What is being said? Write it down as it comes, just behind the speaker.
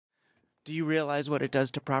Do you realize what it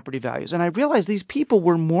does to property values? And I realized these people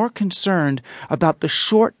were more concerned about the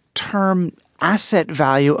short-term asset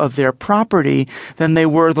value of their property than they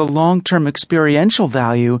were the long-term experiential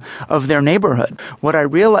value of their neighborhood. What I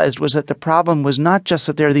realized was that the problem was not just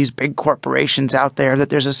that there are these big corporations out there,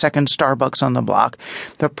 that there's a second Starbucks on the block.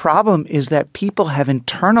 The problem is that people have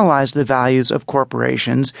internalized the values of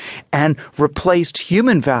corporations and replaced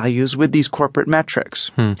human values with these corporate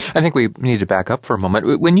metrics. I think we need to back up for a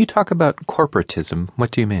moment. When you talk about corporatism,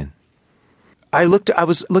 what do you mean? I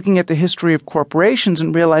was looking at the history of corporations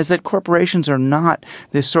and realized that corporations are not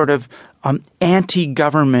this sort of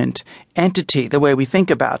anti-government entity, the way we think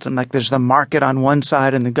about them. Like there's the market on one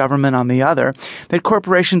side and the government on the other. That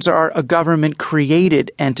corporations are a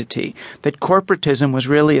government-created entity. That corporatism was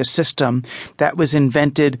really a system that was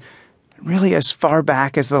invented really as far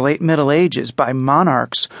back as the late Middle Ages by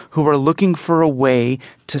monarchs who were looking for a way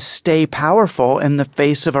to stay powerful in the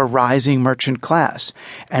face of a rising merchant class.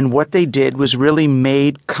 And what they did was really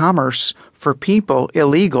made commerce for people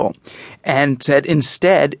illegal and said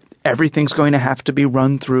instead everything's going to have to be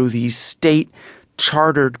run through these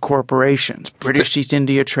state-chartered corporations, British East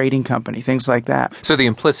India Trading Company, things like that. So the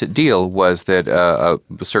implicit deal was that a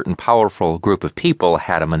certain powerful group of people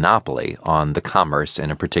had a monopoly on the commerce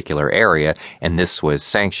in a particular area, and this was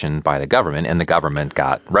sanctioned by the government, and the government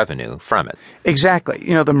got revenue from it. Exactly.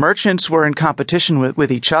 The merchants were in competition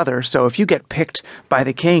with each other, so if you get picked by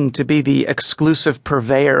the king to be the exclusive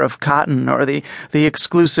purveyor of cotton or the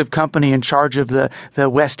exclusive company in charge of the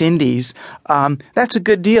West Indies, that's a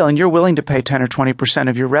good deal, and you're willing to pay 10 or 20%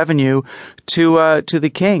 of your revenue to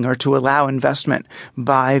the king or to allow investment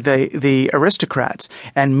by the aristocrats.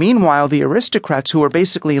 And meanwhile, the aristocrats who were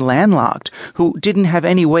basically landlocked, who didn't have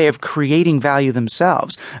any way of creating value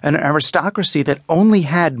themselves, an aristocracy that only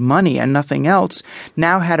had money and nothing else,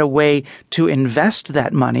 now had a way to invest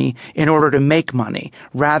that money in order to make money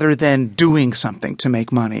rather than doing something to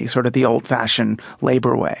make money, sort of the old-fashioned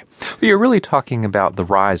labor way. You're really talking about the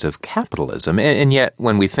rise of capitalism, and yet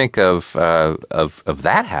when we think of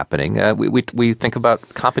that happening, we think about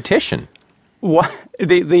competition. What,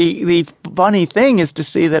 the funny thing is to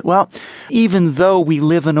see that, well, even though we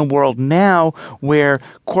live in a world now where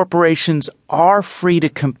corporations are free to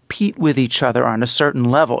compete with each other on a certain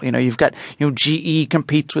level, you've got, GE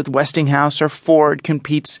competes with Westinghouse or Ford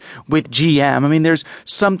competes with GM. I mean, there's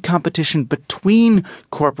some competition between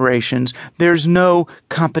corporations. There's no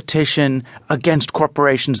competition against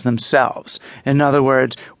corporations themselves. In other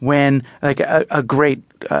words, when like a great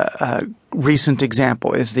recent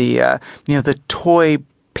example is the toy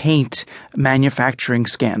paint manufacturing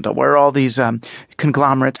scandal, where all these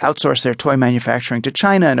conglomerates outsourced their toy manufacturing to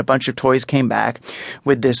China, and a bunch of toys came back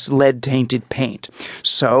with this lead-tainted paint.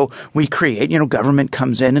 So we create, government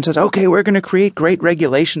comes in and says, okay, we're going to create great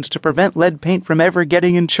regulations to prevent lead paint from ever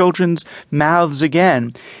getting in children's mouths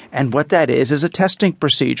again. And what that is a testing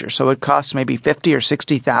procedure. So it costs maybe $50,000 or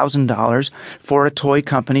 $60,000 for a toy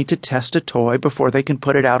company to test a toy before they can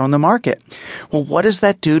put it out on the market. Well, what does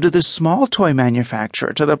that do to the small toy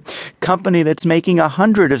manufacturer, to the company that's making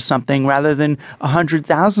 100 of something rather than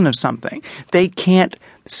 100,000 of something? They can't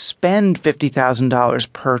spend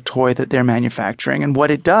 $50,000 per toy that they're manufacturing. And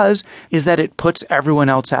what it does is that it puts everyone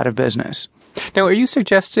else out of business. Now, are you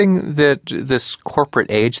suggesting that this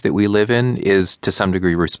corporate age that we live in is to some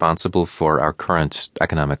degree responsible for our current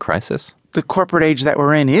economic crisis? The corporate age that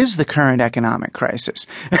we're in is the current economic crisis.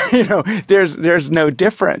 There's no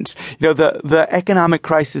difference. The economic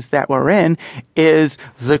crisis that we're in is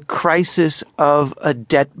the crisis of a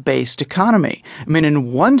debt-based economy. I mean,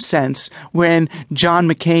 in one sense, when John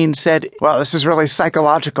McCain said, well, this is really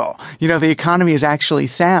psychological, the economy is actually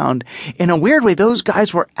sound, in a weird way, those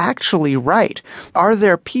guys were actually right. Are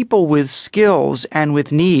there people with skills and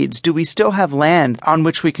with needs? Do we still have land on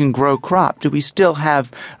which we can grow crop? Do we still have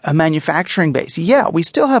a manufacturing base? Yeah, we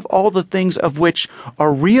still have all the things of which a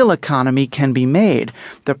real economy can be made.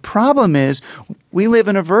 The problem is we live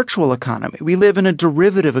in a virtual economy. We live in a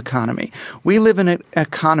derivative economy. We live in an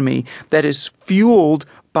economy that is fueled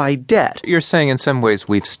by debt. You're saying in some ways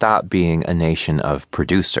we've stopped being a nation of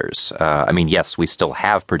producers. Yes, we still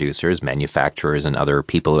have producers, manufacturers, and other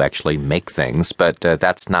people who actually make things, but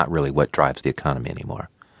that's not really what drives the economy anymore.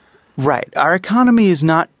 Right. Our economy is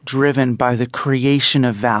not driven by the creation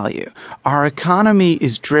of value. Our economy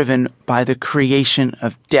is driven by the creation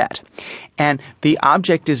of debt. And the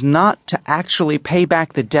object is not to actually pay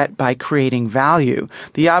back the debt by creating value.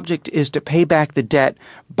 The object is to pay back the debt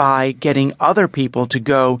by getting other people to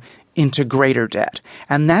go into greater debt.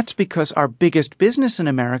 And that's because our biggest business in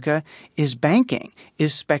America is banking,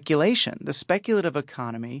 is speculation. The speculative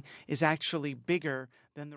economy is actually bigger